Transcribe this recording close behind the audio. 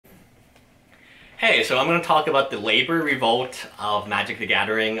Hey, so I'm going to talk about the labor revolt of Magic the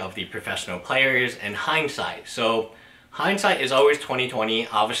Gathering of the professional players and hindsight. So hindsight is always 2020.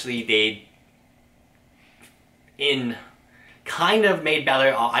 Obviously they kind of made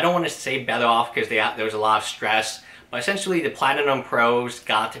better off. I don't want to say better off because there was a lot of stress, but essentially the Platinum Pros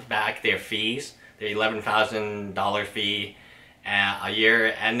got back their fees, their $11,000 fee a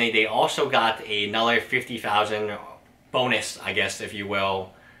year, and they also got another $50,000 bonus, I guess, if you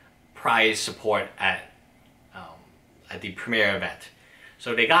will, prize support at the premier event.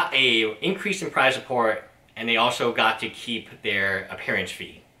 So they got a increase in prize support, and they also got to keep their appearance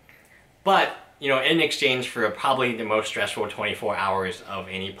fee. But, you know, in exchange for probably the most stressful 24 hours of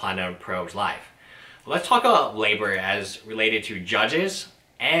any Platinum Pro's life. Let's talk about labor as related to judges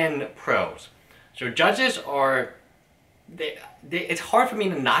and pros. So judges are, it's hard for me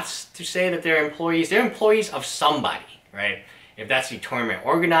not to say that they're employees. They're employees of somebody, right? If that's the tournament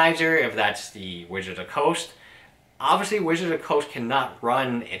organizer, if that's the Wizards of the Coast. Obviously, Wizards of the Coast cannot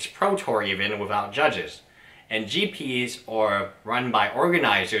run its Pro Tour even without judges. And GPs are run by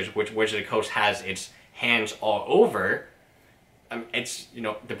organizers, which Wizards of the Coast has its hands all over. It's, you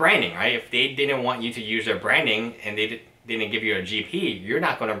know, the branding, right? If they didn't want you to use their branding and they didn't give you a GP, you're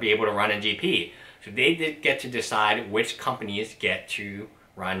not going to be able to run a GP. So they did get to decide which companies get to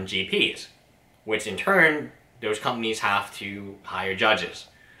run GPs, which in turn, those companies have to hire judges.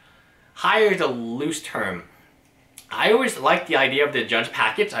 Hire is a loose term. I always liked the idea of the judge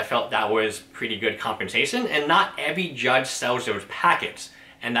packets. I felt that was pretty good compensation, and not every judge sells those packets,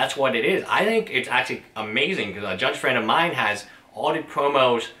 and that's what it is. I think it's actually amazing because a judge friend of mine has all the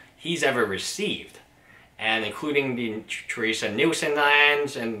promos he's ever received, and including the Teresa Nielsen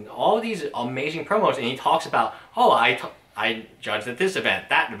lands and all these amazing promos, and he talks about, oh, I judged at this event,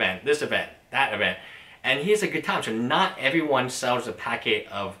 that event, this event, that event. And he has a good time. So not everyone sells a packet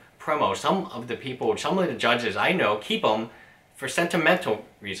of promos. Some of the judges I know keep them for sentimental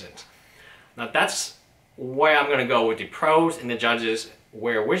reasons. Now that's where I'm going to go with the pros and the judges,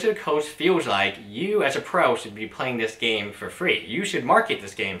 where Wizards of the Coast feels like you as a pro should be playing this game for free. You should market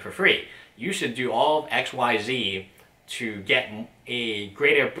this game for free. You should do all of X, Y, Z to get a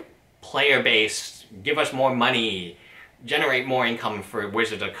greater player base, give us more money, generate more income for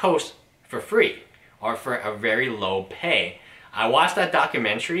Wizards of the Coast for free, or for a very low pay. I watched that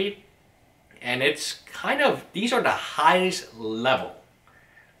documentary, and it's kind of, these are the highest level.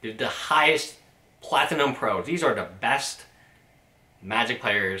 They're the highest Platinum Pros. These are the best Magic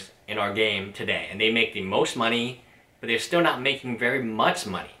players in our game today, and they make the most money, but they're still not making very much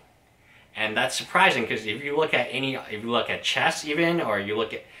money. And that's surprising, because if you look at chess even, or you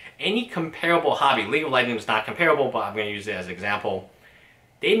look at any comparable hobby, League of Legends is not comparable, but I'm going to use it as an example.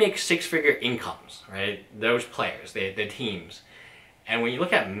 They make six-figure incomes, right? Those players, the teams. And when you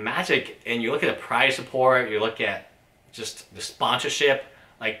look at Magic and you look at the prize support, you look at just the sponsorship,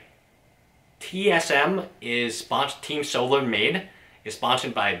 like TSM is Team Solar Made, is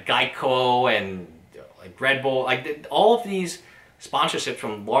sponsored by Geico and like Red Bull, like all of these sponsorships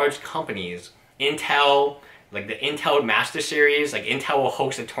from large companies. Intel, like the Intel Master Series, like Intel will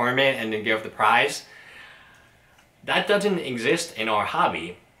host a tournament and then give the prize. That doesn't exist in our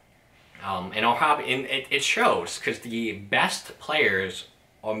hobby. It shows, because the best players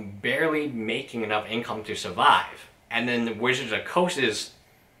are barely making enough income to survive. And then the Wizards of the Coast's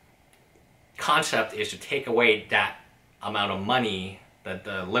concept is to take away that amount of money,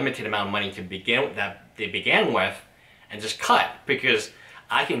 the limited amount of money that they began with, and just cut. Because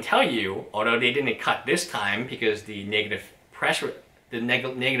I can tell you, although they didn't cut this time because the negative press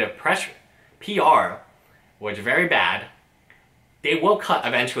PR was very bad, they will cut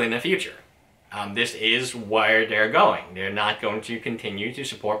eventually in the future. This is where they're going. They're not going to continue to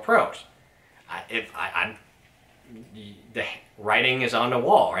support pros. The writing is on the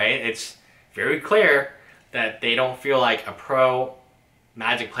wall, right? It's very clear that they don't feel like a pro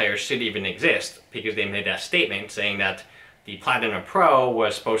Magic player should even exist, because they made that statement saying that the Platinum Pro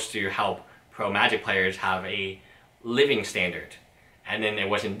was supposed to help pro Magic players have a living standard. And then it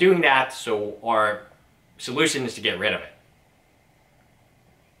wasn't doing that, so our solution is to get rid of it.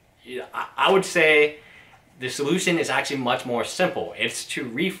 I would say the solution is actually much more simple. It's to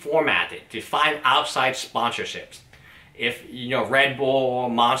reformat it, to find outside sponsorships. If, you know, Red Bull,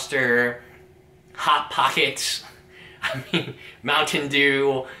 Monster, Hot Pockets, I mean, Mountain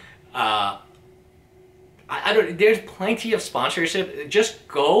Dew, there's plenty of sponsorship. Just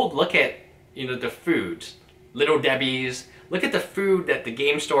go look at, you know, the foods, Little Debbie's. Look at the food that the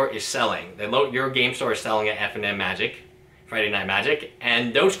game store is selling, that your game store is selling at F&M Magic, Friday Night Magic,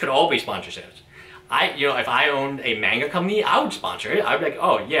 and those could all be sponsorships. if I owned a manga company, I would sponsor it. I would be like,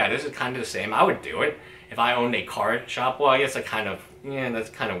 oh yeah, this is kind of the same. I would do it. If I owned a card shop, well, I guess that's kind of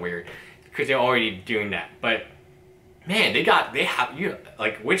weird because they're already doing that. But man,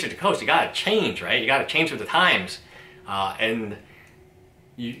 like Witch of the Coast, you gotta change, right? You gotta change with the times, and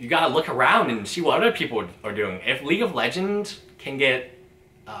you gotta look around and see what other people are doing. If League of Legends can get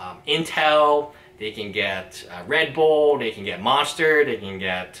Intel, they can get Red Bull, they can get Monster, they can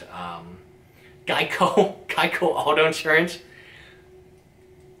get Geico Auto Insurance.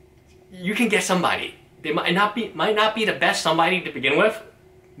 You can get somebody. They might not be the best somebody to begin with.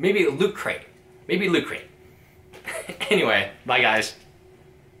 Maybe a Loot Crate. Anyway, bye guys.